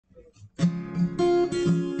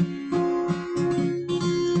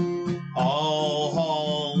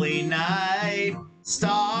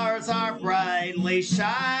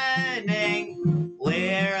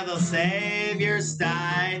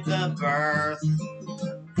birth.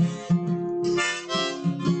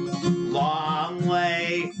 Long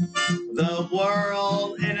lay the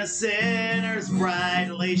world in a sinner's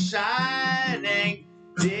brightly shining.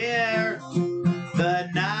 Dear the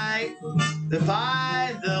night to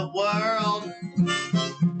find the world.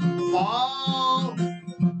 Fall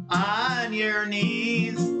on your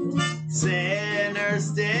knees,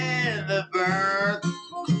 sinners in the birth.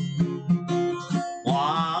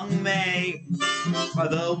 Long may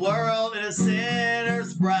the world in a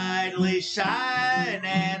sinner's brightly shine,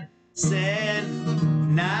 and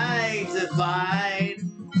sin night to find.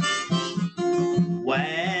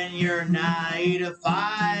 When you're night to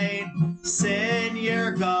find, sin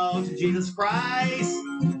your go to Jesus Christ.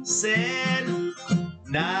 Sin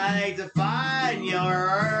night to find your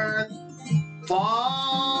earth.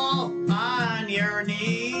 Fall on your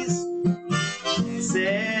knees,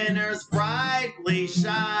 sinners brightly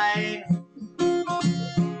shine.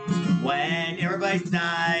 When everybody's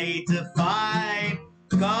night to find,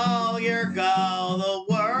 go your go the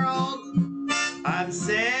world. I'm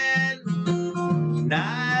sin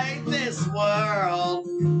night this world.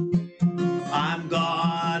 I'm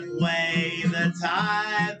gone away the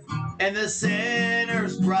time, and the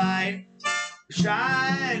sinner's bright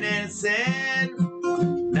shine, and sin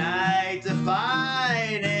night to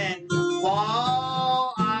find, and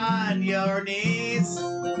fall on your knees,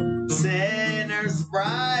 sinners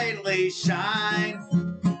brightly shine,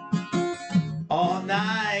 all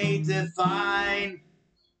night to find.